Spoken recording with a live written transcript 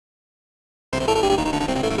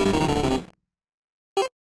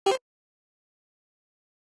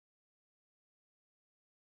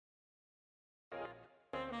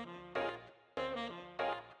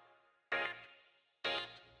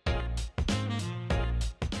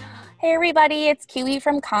Hey everybody, it's Kiwi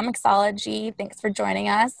from comiXology. Thanks for joining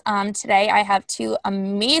us. Today I have two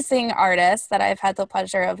amazing artists that I've had the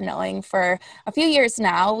pleasure of knowing for a few years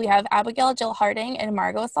now. We have Abz J Harding and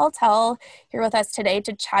Margaux Saltel here with us today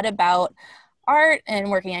to chat about art and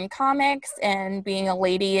working in comics and being a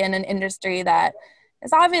lady in an industry that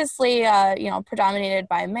is obviously predominated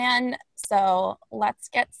by men. So let's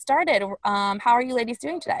get started. How are you ladies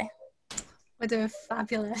doing today? We're doing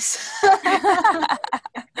fabulous.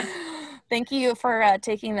 Thank you for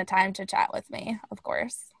taking the time to chat with me, of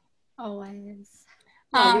course. Always.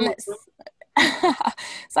 So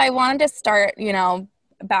I wanted to start,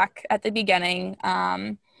 back at the beginning.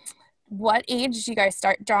 What age did you guys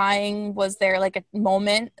start drawing? Was there like a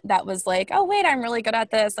moment that was like, oh wait, I'm really good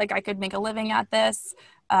at this, like I could make a living at this?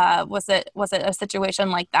 Was it a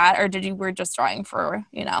situation like that, or were just drawing for,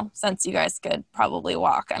 since you guys could probably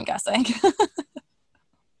walk, I'm guessing?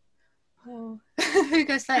 Oh, who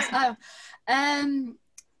goes first?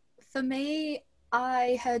 For me,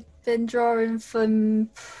 I had been drawing from,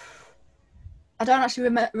 I don't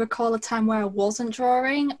actually recall a time where I wasn't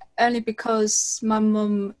drawing, only because my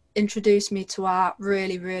mum introduced me to art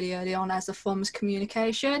really, really early on as a form of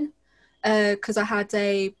communication, because I had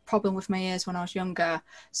a problem with my ears when I was younger.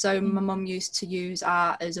 So my mum used to use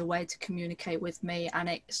art as a way to communicate with me, and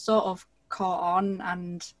it sort of caught on,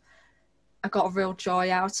 and I got a real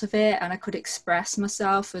joy out of it, and I could express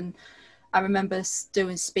myself. And I remember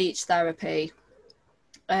doing speech therapy,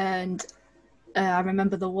 and I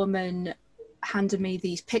remember the woman handed me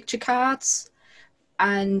these picture cards,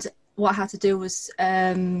 and what I had to do was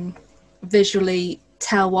visually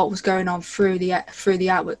tell what was going on through the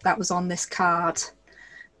artwork that was on this card.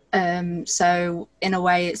 So in a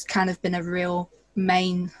way, it's kind of been a real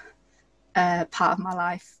main part of my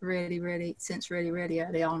life, really, since really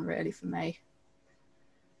early on, really, for me.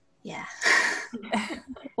 Yeah.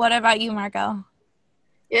 What about you, Margaux?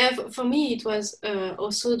 Yeah, for me, it was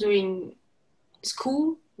also during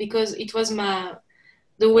school, because it was the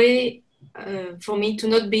way for me to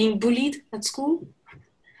not being bullied at school.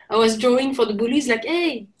 I was drawing for the bullies, like,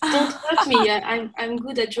 hey, don't hurt me. I'm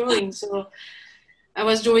good at drawing. So I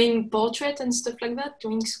was drawing portraits and stuff like that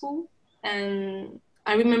during school. And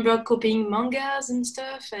I remember copying mangas and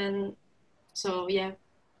stuff. And so, yeah,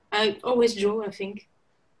 I always draw, I think.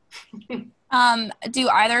 Do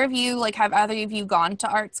either of you, have either of you gone to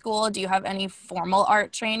art school? Do you have any formal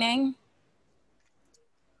art training?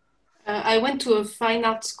 I went to a fine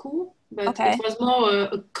art school, but okay. It was more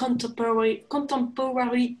a contemporary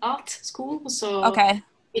art school. So okay.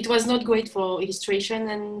 It was not great for illustration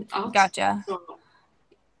and art. Gotcha. So.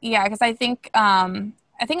 Yeah, because I think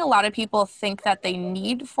a lot of people think that they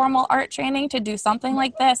need formal art training to do something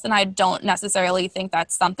like this, and I don't necessarily think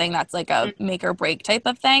that's something that's like a make or break type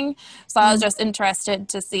of thing. So I was just interested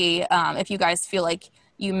to see if you guys feel like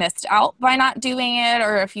you missed out by not doing it,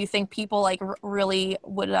 or if you think people really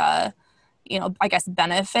would I guess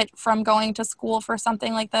benefit from going to school for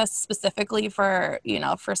something like this, specifically for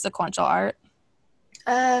for sequential art.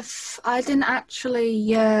 I didn't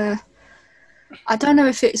actually I don't know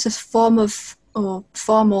if it's a form of or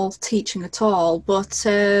formal teaching at all, but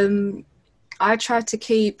I tried to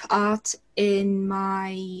keep art in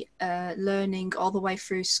my learning all the way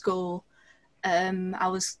through school. I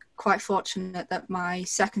was quite fortunate that my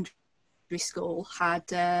secondary school had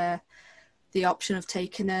the option of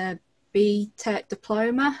taking a BTEC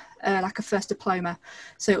diploma, like a first diploma.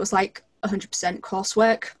 So it was like 100%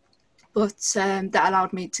 coursework, but that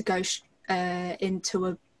allowed me to go into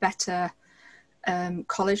a better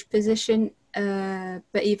college position.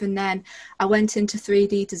 But even then, I went into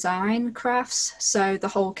 3D design crafts. So the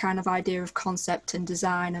whole kind of idea of concept and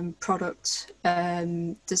design and product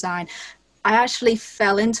design. I actually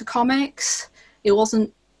fell into comics. It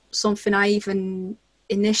wasn't something I even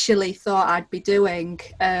initially thought I'd be doing.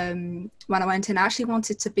 When I went in, I actually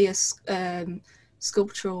wanted to be a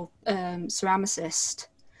sculptural ceramicist.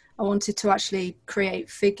 I wanted to actually create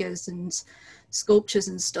figures and sculptures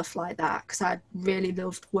and stuff like that, because I really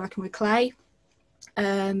loved working with clay.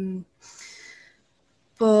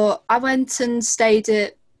 But I went and stayed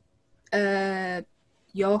at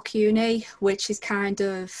York Uni, which is kind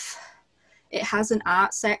of, it has an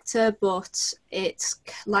art sector, but it's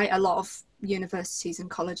like a lot of universities and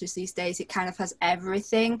colleges these days, it kind of has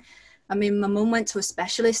everything. I mean, my mum went to a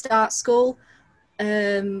specialist art school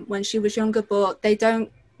when she was younger, but they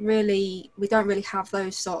don't we don't really have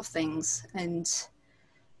those sort of things, and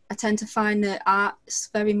I tend to find that art's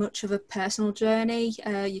very much of a personal journey.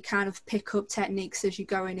 You kind of pick up techniques as you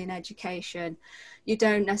go in education.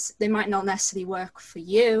 They might not necessarily work for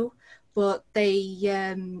you, but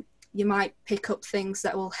you might pick up things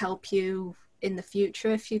that will help you in the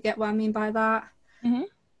future, if you get what I mean by that. Mm-hmm.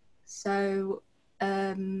 So,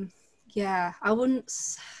 yeah, I wouldn't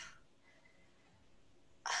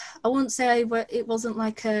say it wasn't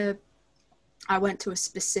like I went to a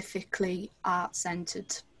specifically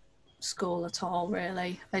art-centered school at all,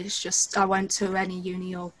 really. It's just I went to any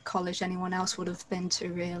uni or college anyone else would have been to,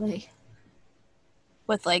 really.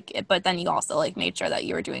 With but then you also like made sure that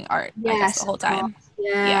you were doing art, I guess, the Yes, whole of course. time.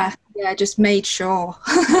 Yeah, just made sure.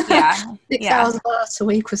 Yeah. 6 hours of art a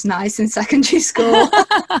week was nice in secondary school.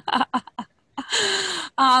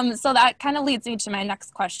 So that kind of leads me to my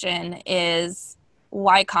next question is,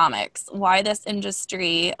 why comics? Why this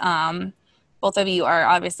industry? Both of you are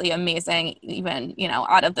obviously amazing, even,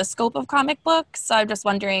 out of the scope of comic books. So I'm just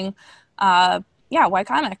wondering, why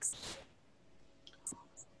comics?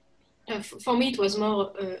 For me, it was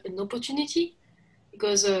more an opportunity,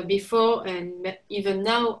 because before and even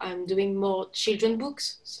now, I'm doing more children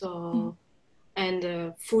books. So,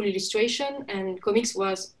 and full illustration, and comics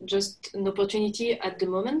was just an opportunity at the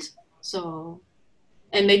moment. So,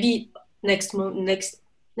 and maybe next, but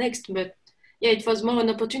yeah, it was more an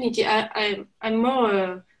opportunity. I'm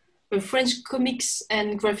more a French comics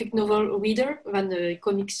and graphic novel reader than a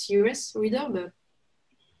comics US reader, but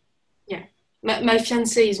yeah, my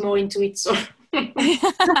fiance is more into it, so.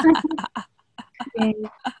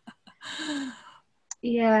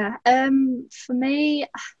 Yeah, for me,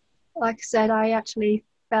 like I said, I actually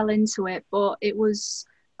fell into it, but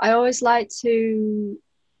I always like to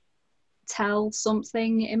tell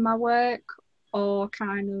something in my work, or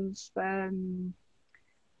kind of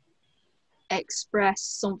express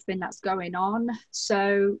something that's going on.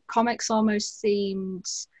 So comics almost seemed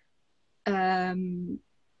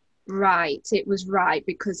right. It was right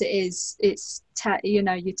because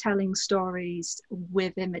you're telling stories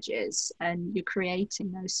with images, and you're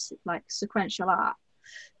creating those like sequential art.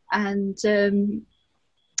 And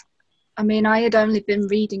I mean, I had only been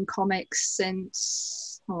reading comics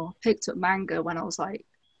picked up manga when I was like,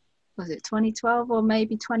 was it 2012 or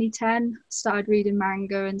maybe 2010? Started reading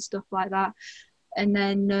manga and stuff like that. And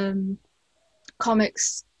then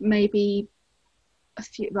comics maybe a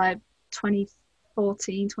few, like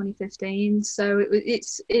 2014, 2015. So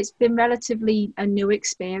it's been relatively a new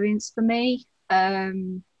experience for me. But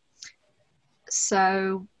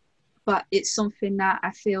it's something that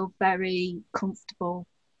I feel very comfortable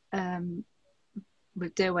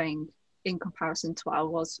with doing in comparison to what I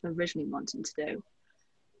was originally wanting to do.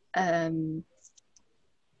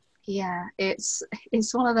 Yeah, it's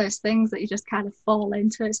one of those things that you just kind of fall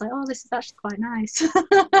into. It's like, oh, this is actually quite nice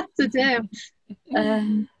to do.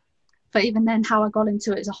 But even then, how I got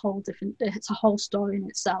into it is it's a whole story in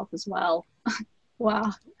itself as well.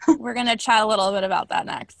 Wow. We're going to chat a little bit about that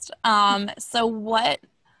next. So what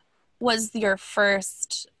was your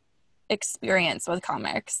first experience with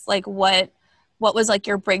comics? Like what was like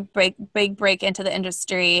your big break into the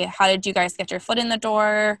industry? How did you guys get your foot in the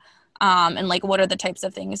door? And like, what are the types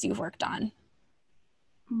of things you've worked on?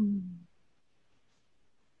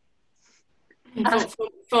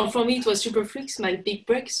 For me, it was Super Freaks, my big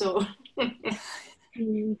break. So, for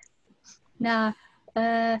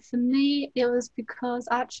me, it was because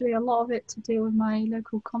actually a lot of it to do with my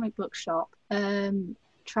local comic book shop,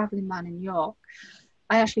 Traveling Man in York.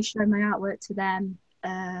 I actually showed my artwork to them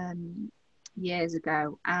years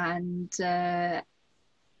ago, and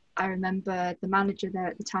I remember the manager there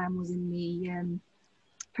at the time was in the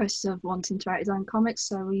process of wanting to write his own comics,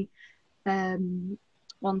 so we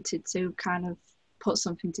wanted to kind of put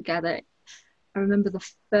something together. I remember the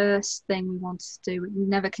first thing we wanted to do, it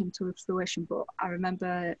never came to fruition, but I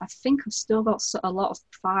think I've still got a lot of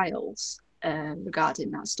files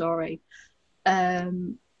regarding that story.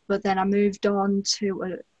 But then I moved on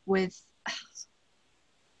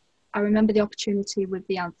I remember the opportunity with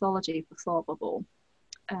the anthology for Thought Bubble,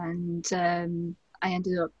 and I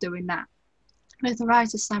ended up doing that with the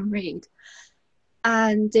writer Sam Reed,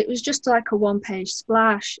 and it was just like a one-page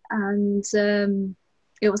splash, and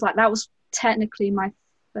it was like that was technically my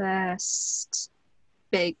first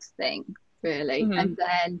big thing, really. And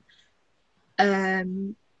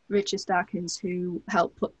then Richard Starkins, who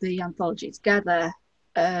helped put the anthology together,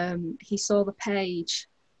 he saw the page,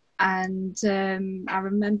 and I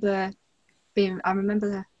remember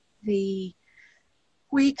the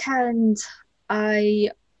weekend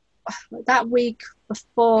I that week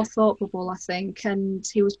before Thought Bubble, I think, and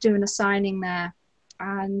he was doing a signing there,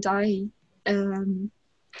 and I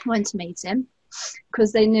went to meet him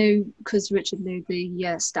because Richard knew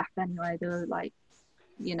the staff anyway. They were like,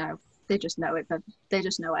 you know, they just know it, but they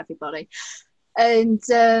just know everybody. And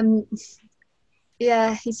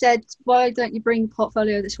yeah, he said, why don't you bring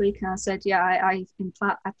portfolio this week? And I said, yeah, I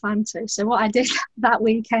plan to. So what I did that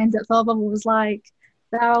weekend at Thought Bubble was like,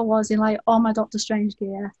 there I was in like all my Doctor Strange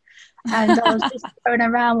gear, and I was just going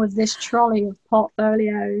around with this trolley of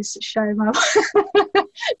portfolios showing my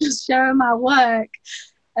just showing my work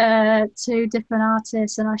to different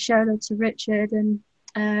artists, and I showed it to Richard, and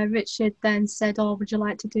Richard then said, oh, would you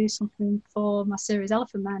like to do something for my series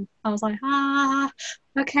Elephant Man? I was like,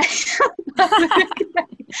 okay.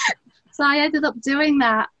 So I ended up doing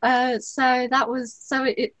that. So that was,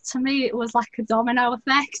 to me, it was like a domino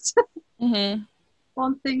effect. Mm-hmm.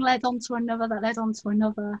 One thing led on to another, that led on to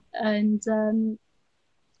another. And then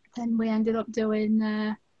we ended up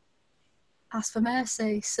doing Ask for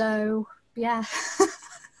Mercy. So, yeah.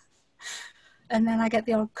 And then I get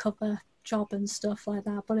the odd cover job and stuff like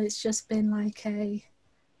that. But it's just been like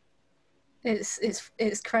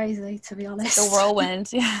it's crazy, to be honest. The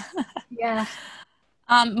whirlwind, yeah. Yeah.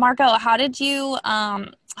 Margaux, how did you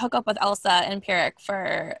hook up with Elsa and Pierrick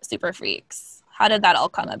for Super Freaks? How did that all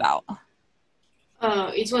come about?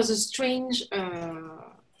 It was a strange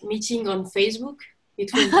meeting on Facebook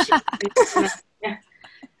between yeah.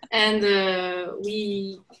 And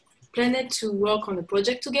we planned to work on a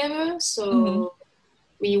project together. So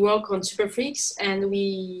we work on Super Freaks, and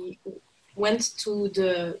we went to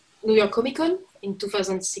the New York Comic Con in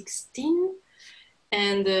 2016.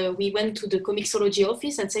 And we went to the comiXology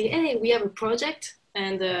office and say, hey, we have a project.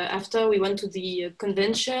 And after we went to the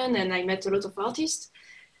convention, and I met a lot of artists.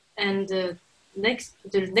 And the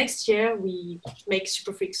next year we make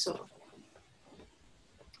Super Freaks. So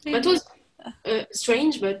that was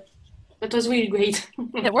strange, but that was really great.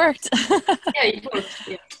 It worked. Yeah, it worked.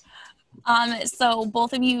 Yeah. So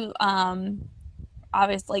both of you,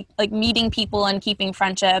 obviously, like meeting people and keeping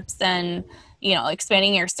friendships and, you know,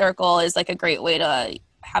 expanding your circle is like a great way to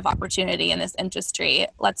have opportunity in this industry.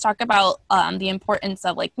 Let's talk about the importance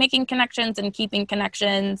of like making connections and keeping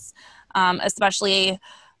connections, especially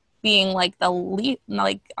being like the lead.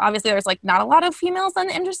 Like obviously there's like not a lot of females in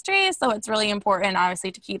the industry, so it's really important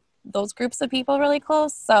obviously to keep those groups of people really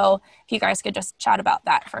close. So if you guys could just chat about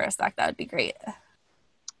that for a sec, that would be great.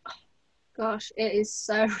 Gosh, it is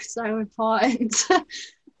so important.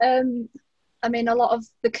 I mean, a lot of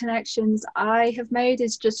the connections I have made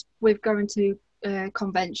is just with going to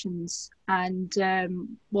conventions and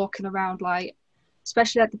walking around, like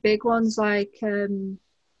especially at the big ones like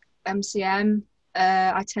MCM.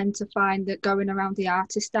 I tend to find that going around the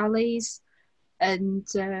artist alleys and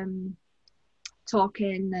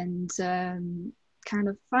talking and kind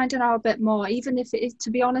of finding out a bit more, even if it is,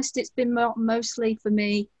 to be honest, it's been mostly for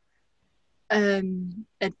me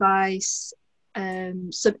advice,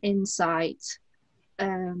 some insight,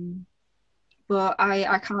 but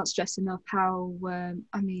I can't stress enough how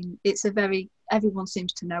I mean, it's everyone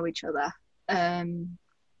seems to know each other,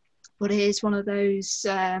 but it is one of those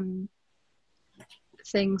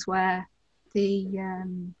things where the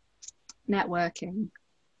networking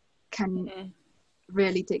can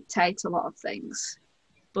really dictate a lot of things,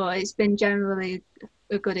 but it's been generally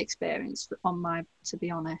a good experience to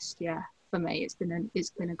be honest. Yeah, for me it's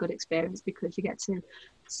been a good experience because you get to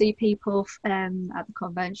see people at the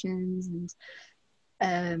conventions,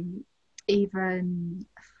 and even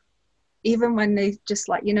when they just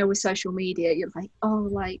like, you know, with social media you're like, oh,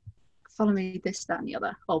 like follow me this, that and the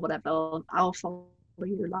other or whatever, or I'll follow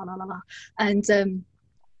you, la la la la, and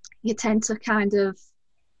you tend to kind of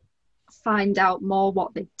find out more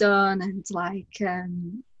what they've done, and like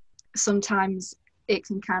sometimes it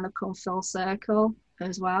can kind of come full circle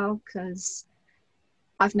as well, because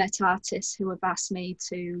I've met artists who have asked me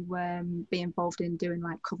to be involved in doing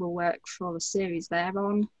like cover work for a series they're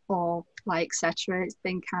on, or like etc. It's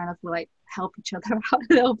been kind of like help each other out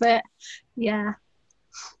a little bit. Yeah,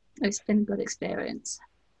 it's been a good experience.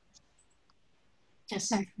 Yes.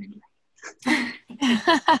 Definitely.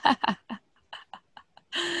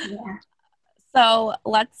 Yeah. So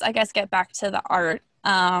let's, I guess, get back to the art.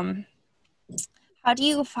 How do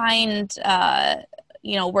you find,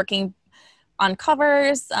 you know, working on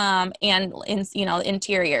covers and in, you know,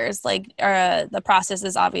 interiors? Like the process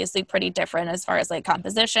is obviously pretty different as far as like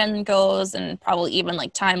composition goes, and probably even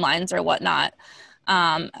like timelines or whatnot.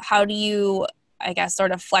 How do you, I guess,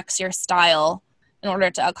 sort of flex your style in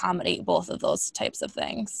order to accommodate both of those types of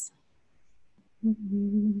things?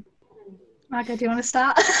 Margaux, do you want to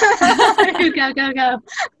start? Go.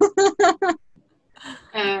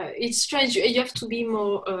 It's strange. You have to be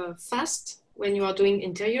more fast when you are doing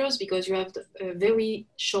interiors because you have very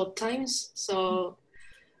short times. So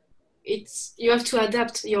you have to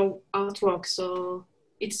adapt your artwork. So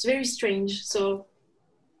it's very strange. So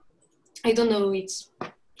I don't know. It's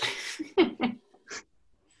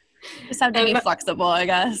Just have to be flexible, I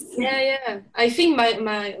guess. Yeah. I think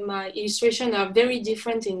my illustrations are very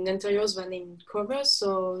different in interiors than in covers.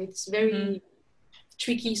 So it's very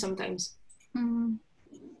tricky sometimes. Mm.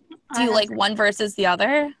 Do you like one versus the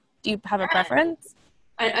other? Do you have a preference?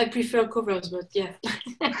 I prefer covers, but yeah.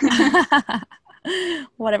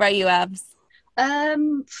 What about you, Abz?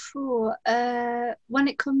 When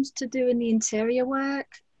it comes to doing the interior work,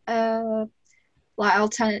 like I'll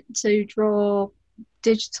tend to draw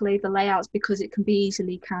digitally the layouts because it can be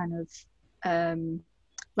easily kind of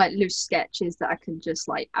like loose sketches that I can just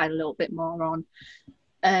like add a little bit more on,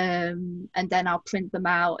 and then I'll print them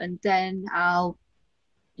out, and then I'll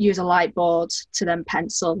use a light board to then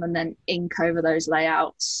pencil and then ink over those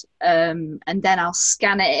layouts, and then I'll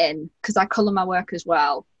scan it in because I colour my work as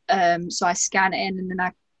well. So I scan it in and then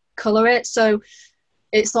I colour it, so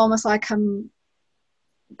it's almost like I'm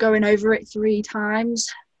going over it 3 times.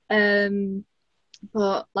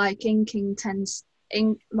 But like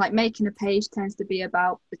like making a page tends to be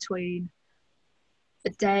about between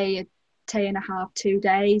a day and a half, 2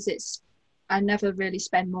 days. I never really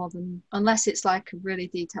spend more than, unless it's like a really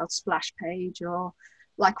detailed splash page or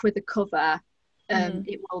like with a cover,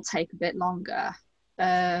 it will take a bit longer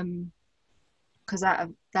because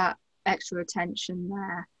that extra attention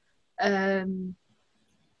there.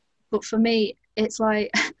 But for me, it's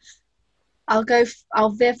like I'll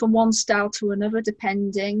veer from one style to another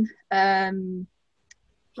depending,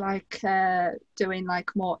 like doing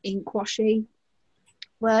like more ink washy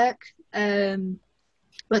work.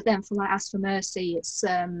 But then for like Ask for Mercy,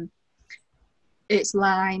 it's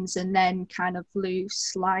lines and then kind of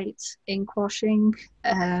loose light ink washing,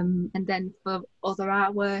 and then for other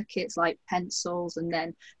artwork it's like pencils and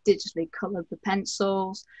then digitally coloured the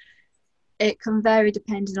pencils. It can vary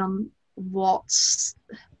depending on what's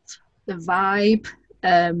the vibe,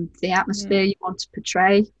 the atmosphere you want to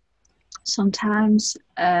portray sometimes,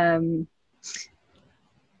 and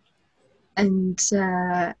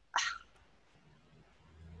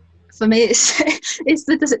for me it's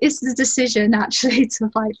the decision actually to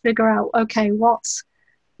like figure out, okay, what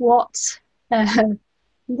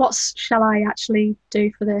shall I actually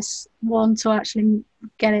do for this one to actually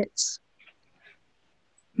get it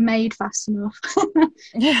made fast enough.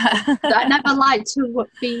 Yeah. I never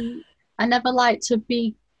like to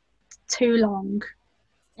be too long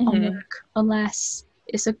on work unless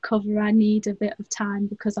it's a cover. I need a bit of time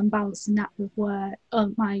because I'm balancing that with work,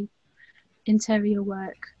 my interior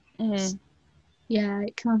work. Yeah,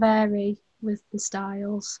 it can vary with the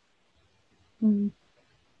styles.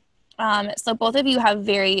 So both of you have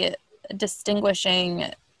very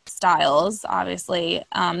distinguishing styles, obviously.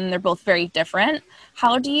 They're both very different.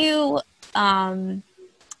 How do you, I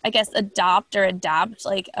guess, adapt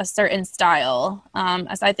like a certain style?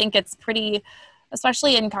 As I think it's pretty,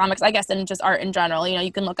 especially in comics, I guess in just art in general, you know,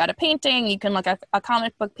 you can look at a painting, you can look at a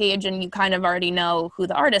comic book page and you kind of already know who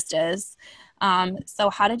the artist is. So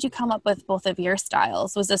how did you come up with both of your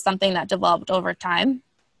styles? Was this something that developed over time?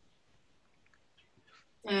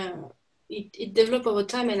 It developed over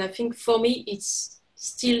time, and I think for me it's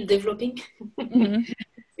still developing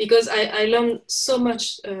because I learned so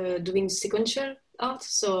much doing sequential art.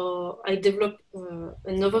 So I developed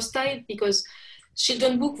another style because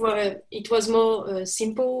children book it was more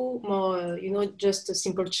simple, more just a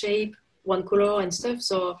simple shape, one color and stuff.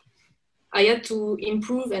 So I had to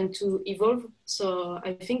improve and to evolve. So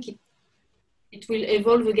I think it will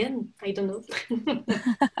evolve again. I don't know.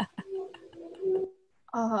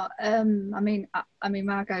 I mean,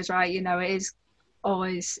 Margaux's right. You know, it is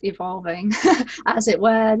always evolving, as it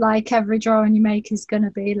were. Like every drawing you make is going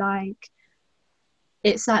to be like,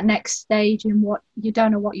 it's that next stage in what you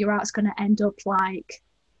don't know what your art's going to end up like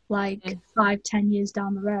 5-10 years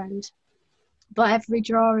down the road. But every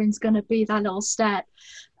drawing's going to be that little step.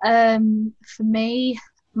 For me,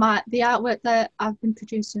 the artwork that I've been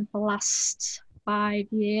producing for the last 5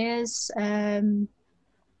 years,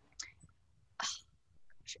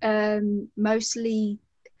 mostly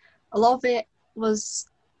a lot of it was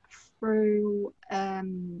through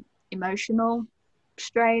emotional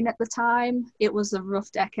strain at the time. It was a rough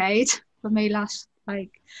decade for me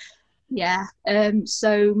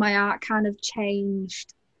so my art kind of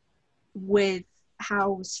changed with how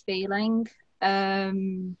I was feeling,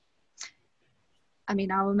 and I mean,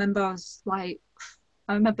 I remember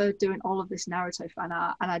doing all of this narrative fan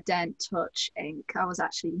art and I didn't touch ink. I was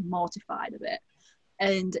actually mortified of it.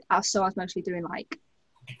 And I was mostly doing like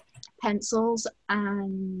pencils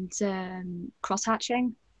and cross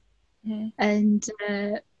hatching. Mm-hmm. And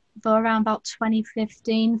for around about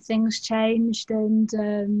 2015, things changed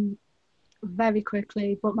and very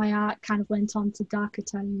quickly, but my art kind of went on to darker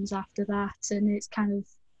tones after that, and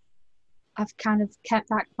I've kind of kept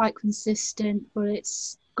that quite consistent, but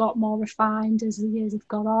it's got more refined as the years have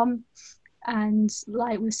gone on. And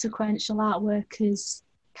like with sequential artwork is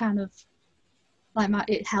kind of like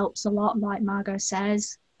it helps a lot, like Margaux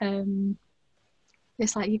says.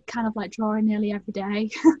 It's like you kind of like drawing nearly every day.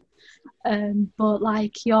 But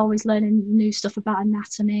like you're always learning new stuff about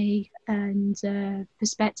anatomy and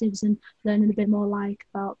perspectives, and learning a bit more like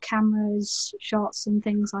about cameras, shots and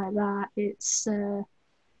things like that. It's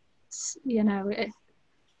you know,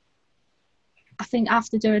 I think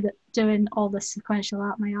after doing all the sequential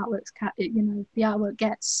art, my artwork's you know, the artwork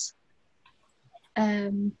gets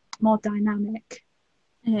more dynamic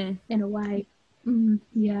in a way.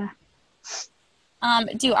 Yeah.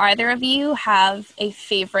 Do either of you have a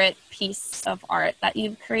favorite piece of art that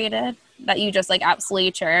you've created that you just like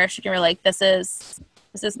absolutely cherish? You're like, this is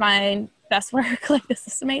my best work. Like, this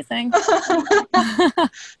is amazing.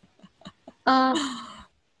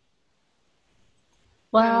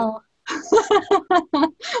 Well,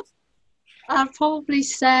 I'd probably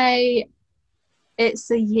say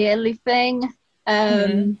it's a yearly thing.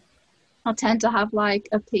 I tend to have like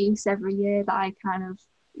a piece every year that I kind of,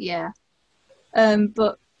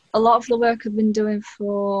 but a lot of the work I've been doing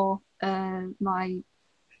for my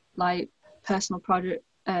like personal project,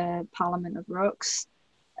 Parliament of Rooks,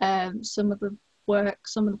 some of the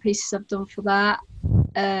pieces I've done for that,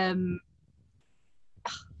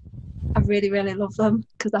 I really, really love them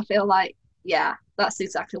because I feel like, that's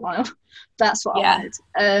exactly that's what I wanted.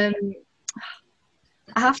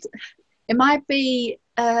 I have to, it might be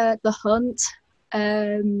The Hunt,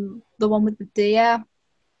 the one with the deer.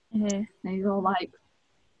 He's all like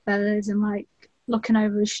feathers and like looking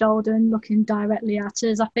over his shoulder and looking directly at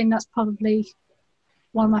us. I think that's probably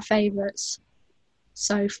one of my favourites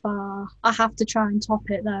so far. I have to try and top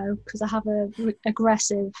it though, because I have a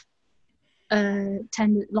aggressive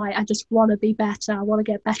like I just want to be better. I want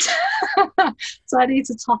to get better. So I need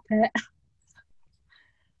to top it.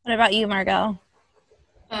 What about you, Margaux?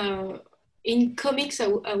 In comics, I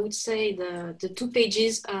would say the 2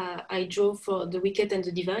 pages I drew for The Wicked and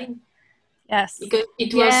the Divine. Yes. Because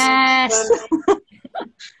it was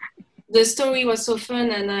the story was so fun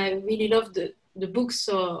and I really loved the book,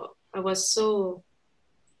 so I was so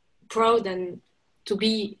proud and to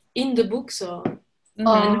be in the book, so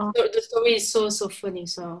the story is so funny.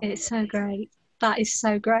 So it's so great. That is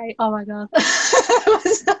so great. Oh my god.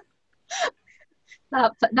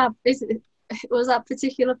 Was that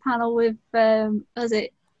particular panel with was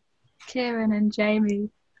it Kieran and Jamie?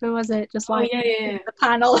 Who was it? Just like the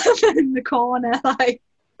panel in the corner, like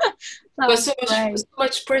that was so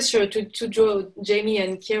much pressure to draw Jamie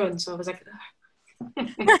and Kieran, so I was like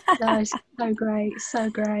that was so great, so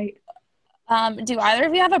great. Do either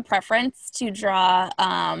of you have a preference to draw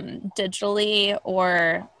digitally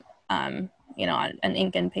or you know, on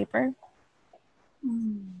ink and paper?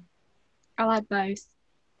 I like both.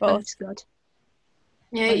 Both's good.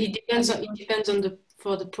 Yeah, it depends on the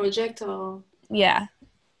project or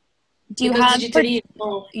do you have digitally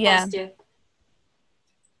more fast,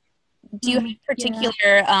 do you have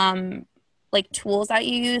particular like tools that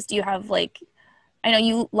you use? Do you have like, I know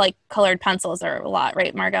you like colored pencils are a lot,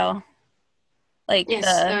 right, Margaux? Like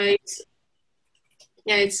yes,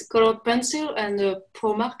 it's colored pencil and a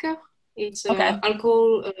pro marker. It's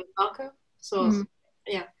alcohol marker. So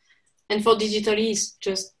and for digitally, it's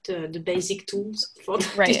just the basic tools for the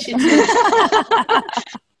digital.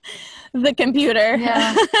 The computer.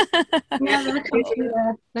 Yeah, the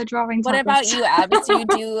computer. The drawing. What about you, Abz? Do you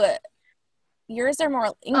do yours are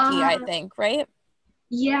more inky, I think, right?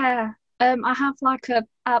 Yeah. I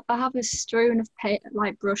have a strewn of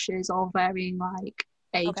like brushes, all varying like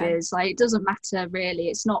ages. Like it doesn't matter really.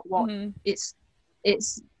 It's not what it's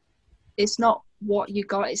not what you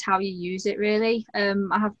got, it's how you use it really. I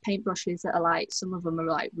have paintbrushes that are like, some of them are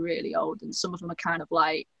like really old and some of them are kind of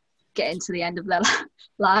like getting to the end of their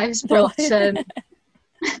lives, but some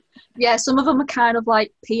of them are kind of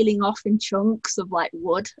like peeling off in chunks of like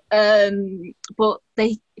wood, but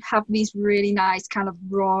they have these really nice kind of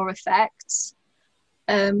raw effects,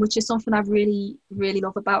 which is something I really, really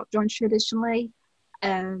love about drawing traditionally,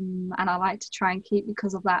 and I like to try and keep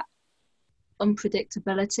because of that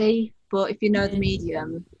unpredictability. But if you know the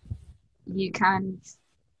medium, you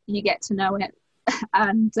get to know it,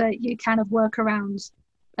 and you kind of work around,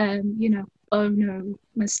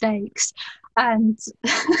 mistakes, and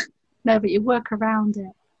no, but you work around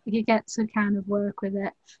it. You get to kind of work with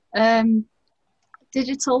it.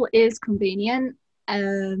 Digital is convenient.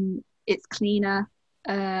 It's cleaner,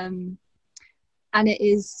 and it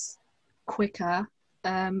is quicker.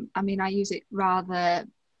 I use it rather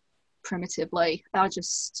primitively. I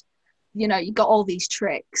just, you got all these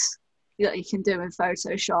tricks that you can do in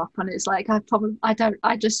Photoshop, and it's like I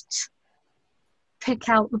just pick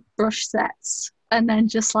out the brush sets and then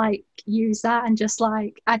just like use that, and just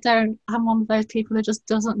like I'm one of those people who just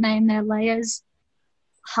doesn't name their layers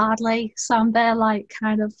hardly, so I'm there like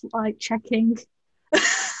kind of like checking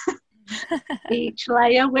each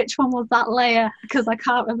layer, which one was that layer, because I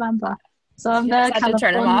can't remember, so I'm there kind of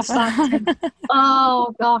turn them off.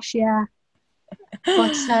 Oh gosh, yeah.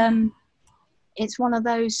 But it's one of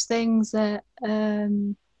those things that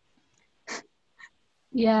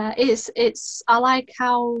it's I like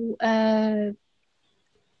how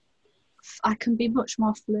I can be much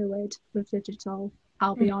more fluid with digital,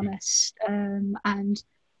 I'll be honest, and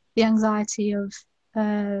the anxiety of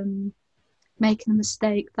making a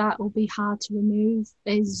mistake that will be hard to remove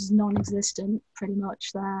is non-existent pretty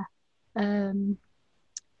much there.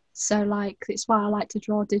 So like it's why I like to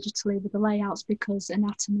draw digitally with the layouts, because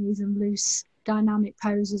anatomies and loose dynamic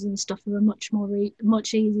poses and stuff are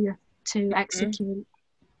much easier to execute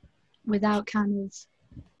without kind of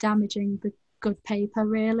damaging the good paper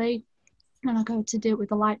really. And I go to do it with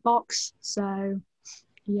the light box. So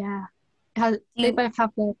yeah, they both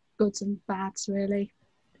have their goods and bads really.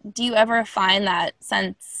 Do you ever find that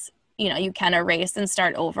since you can erase and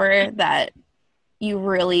start over, that you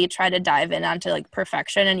really try to dive in onto like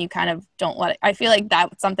perfection, and you kind of don't let it? I feel like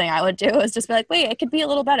that's something I would do, is just be like, wait, it could be a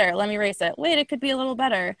little better, let me erase it. Wait, it could be a little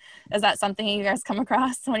better. Is that something you guys come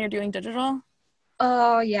across when you're doing digital?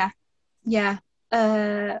 Oh yeah.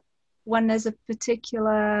 When there's a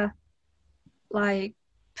particular like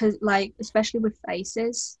especially with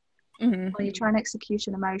faces, when you try and execute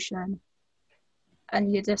an emotion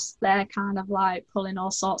and you're just there kind of like pulling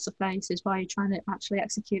all sorts of faces while you're trying to actually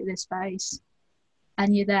execute this face,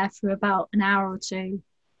 and you're there for about an hour or two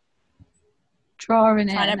drawing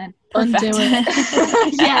it and then undo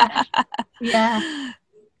it. yeah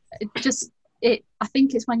I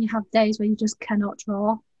think it's when you have days where you just cannot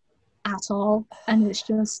draw at all, and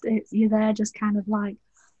you're there just kind of like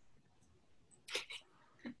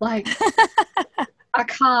I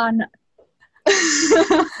can't.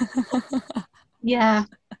 Yeah.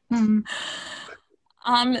 So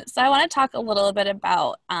I want to talk a little bit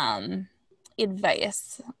about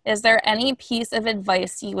advice. Is there any piece of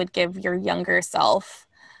advice you would give your younger self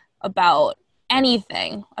about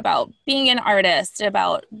anything, about being an artist,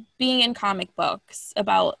 about being in comic books,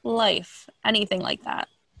 about life, anything like that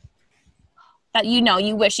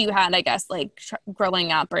you wish you had, I guess, like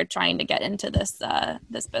growing up or trying to get into this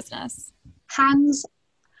business? Hands.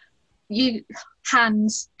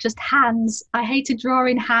 I hated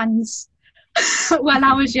drawing hands when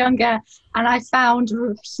I was younger, and I found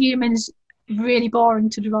humans really boring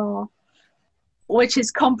to draw, which is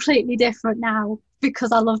completely different now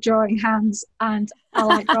because I love drawing hands and I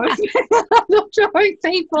like drawing I love drawing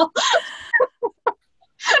people.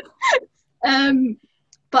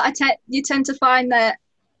 But you tend to find that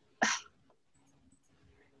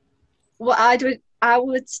what I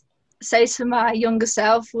would say to my younger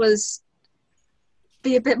self was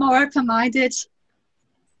be a bit more open-minded.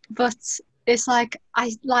 But it's like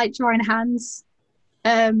I like drawing hands,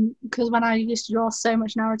 because when I used to draw so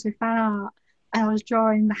much narrative fan art and I was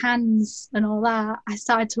drawing the hands and all that, I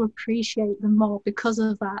started to appreciate them more because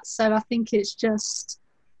of that. So I think it's just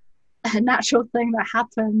a natural thing that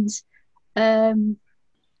happens.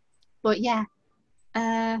 But yeah,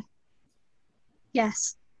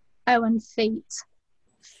 yes. Oh, and feet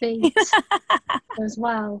as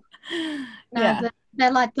well. Now,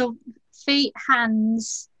 they're like the feet and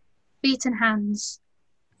hands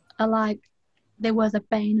are like, they were the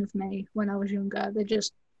bane of me when I was younger. They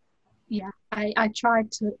just, I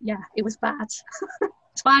tried to, it was bad.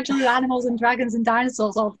 That's why I drew animals and dragons and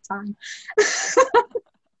dinosaurs all the time.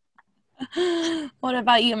 What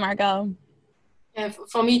about you, Margaux? Yeah,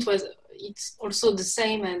 for me it's also the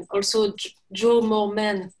same, and also draw more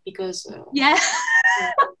men because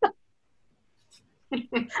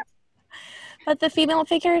But the female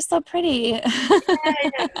figure is so pretty.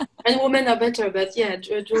 And women are better, but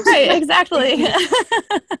draw right, exactly.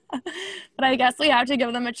 But I guess we have to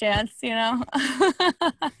give them a chance,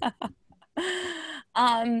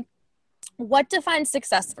 What defines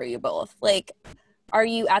success for you both? Like, are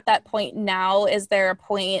you at that point now? Is there a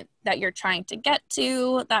point that you're trying to get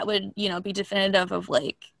to that would, you know, be definitive of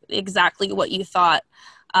like exactly what you thought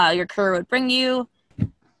your career would bring you?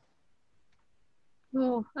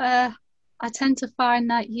 Oh, I tend to find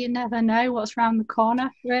that you never know what's around the corner,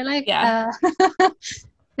 really. Yeah.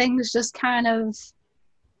 Things just kind of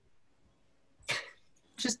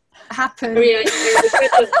just happen.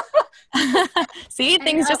 See,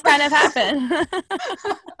 things just kind of happen.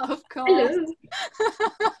 Of course.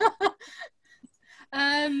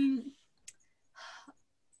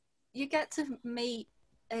 You get to meet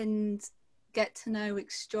and get to know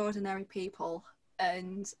extraordinary people,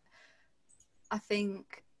 and I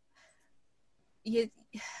think you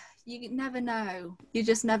never know. You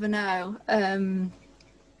just never know.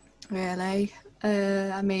 Really.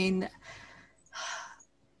 I mean,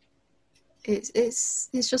 it's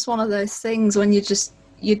just one of those things when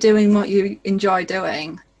you're doing what you enjoy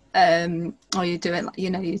doing, or you're doing, you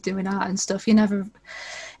know, you're doing art and stuff. You never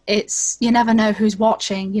know who's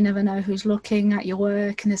watching. You never know who's looking at your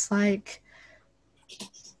work, and it's like,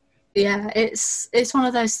 yeah, it's one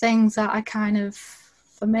of those things that I kind of,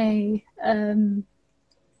 for me, it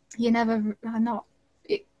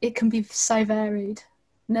can be so varied.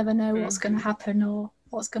 Never know what's going to happen or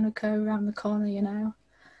what's going to go around the corner, you know.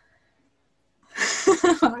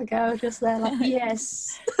 I go just there like,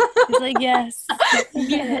 yes. He's like, yes.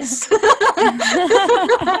 Yes.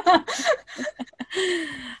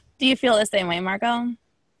 Do you feel the same way, Margaux?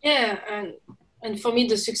 Yeah, and for me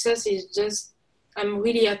the success is just, I'm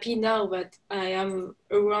really happy now that I am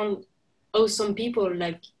around awesome people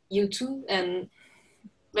like you two, and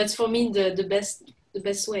that's for me the best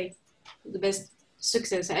way, the best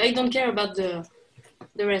success. I don't care about the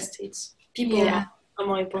rest. It's people are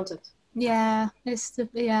more important. Yeah, it's the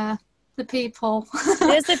people. It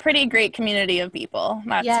is a pretty great community of people,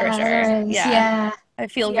 that's for sure. There is. Yeah. I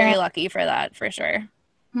feel very lucky for that, for sure.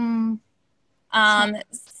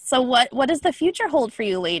 So what does the future hold for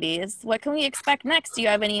you ladies? What can we expect next? Do you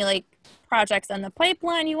have any like projects in the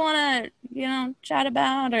pipeline you want to, you know, chat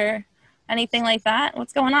about or anything like that?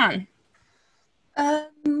 What's going on?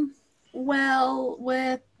 Well,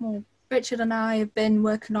 Richard and I have been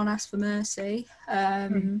working on Ask for Mercy.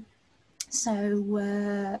 So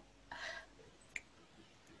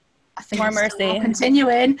I think more mercy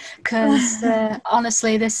continuing, because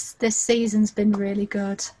honestly this season's been really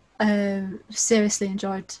good. Seriously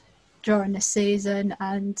enjoyed drawing this season,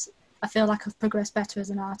 and I feel like I've progressed better as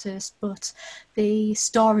an artist, but the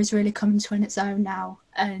story's really coming to its own now,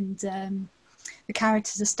 and the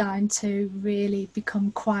characters are starting to really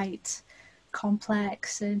become quite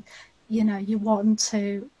complex, and you know, you want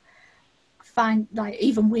to find, like,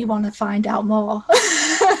 even we want to find out more.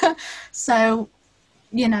 So,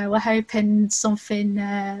 you know, we're hoping something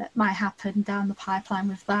might happen down the pipeline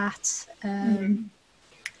with that.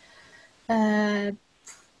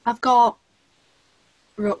 I've got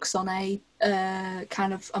Rooks on a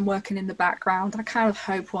kind of, I'm working in the background. I kind of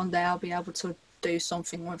hope one day I'll be able to do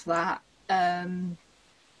something with that.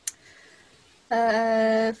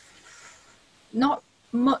 Not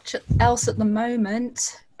much else at the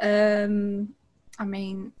moment. I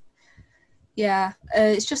mean, yeah,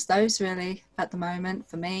 it's just those really at the moment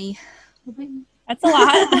for me. That's a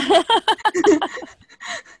lot.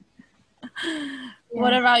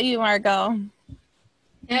 What about you, Margaux?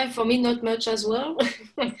 Yeah, for me, not much as well.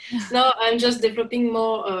 No, I'm just developing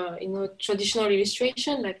more, traditional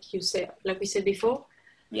illustration, like we said before.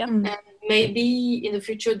 Yeah. And maybe in the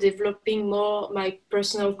future, developing more my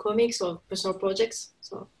personal comics or personal projects.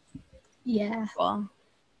 So. Yeah. Cool.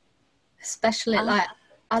 Especially like,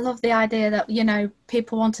 I love the idea that, you know,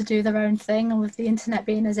 people want to do their own thing, and with the internet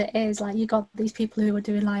being as it is, like, you got these people who are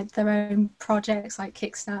doing like their own projects, like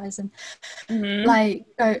Kickstarters and like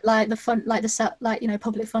the fun, like the, like, you know,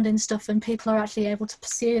 public funding stuff, and people are actually able to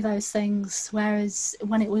pursue those things, whereas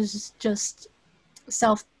when it was just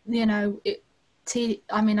self, you know,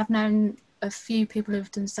 I mean, I've known a few people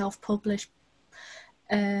who've done self-publish,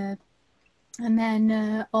 and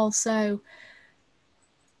then also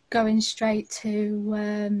going straight to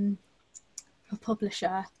a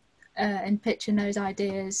publisher and pitching those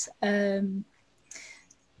ideas. But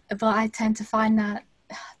I tend to find that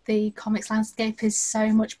the comics landscape is so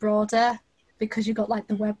much broader, because you've got like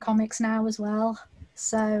the web comics now as well.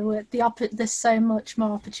 So there's so much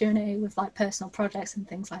more opportunity with like personal projects and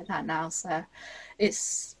things like that now. So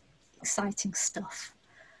it's exciting stuff.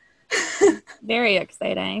 Very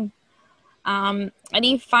exciting.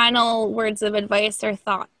 Any final words of advice or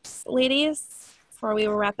thoughts, ladies, before we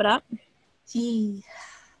wrap it up? Gee.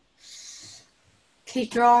 Keep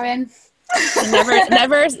drawing.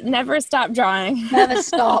 Never stop drawing. Never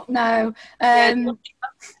stop. No. And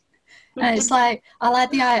it's like I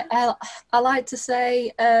like to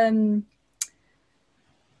say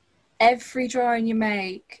every drawing you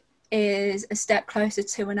make is a step closer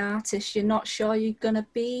to an artist you're not sure you're gonna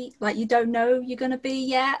be, like you don't know you're gonna be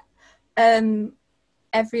yet. Every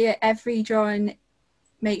drawing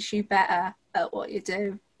makes you better at what you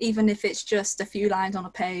do, even if it's just a few lines on a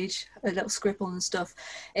page, a little scribble and stuff.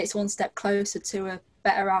 It's one step closer to a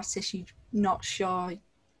better artist you're not sure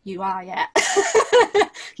you are yet.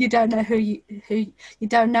 You don't know who you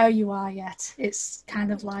don't know you are yet. It's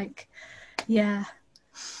kind of like,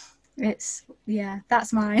 that's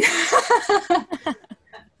mine.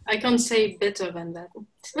 I can't say better than that.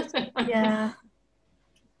 Yeah.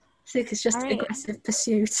 I think it's just aggressive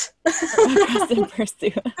pursuit. Aggressive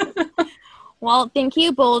pursuit. Well, thank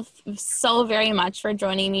you both so very much for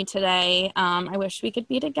joining me today. I wish we could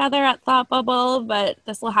be together at Thought Bubble, but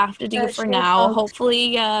this will have to do for now.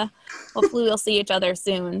 Hopefully we'll see each other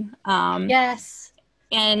soon. Yes.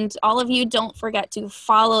 And all of you, don't forget to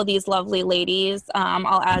follow these lovely ladies.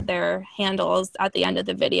 I'll add their handles at the end of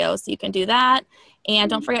the video, so you can do that.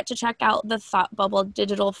 And don't forget to check out the Thought Bubble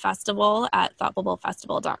Digital Festival at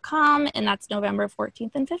thoughtbubblefestival.com, and that's November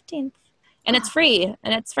 14th and 15th. And it's free,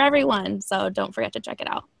 and it's for everyone, so don't forget to check it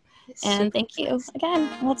out. And thank you again.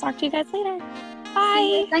 We'll talk to you guys later.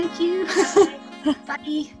 Bye. Thank you.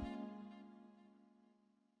 Bye.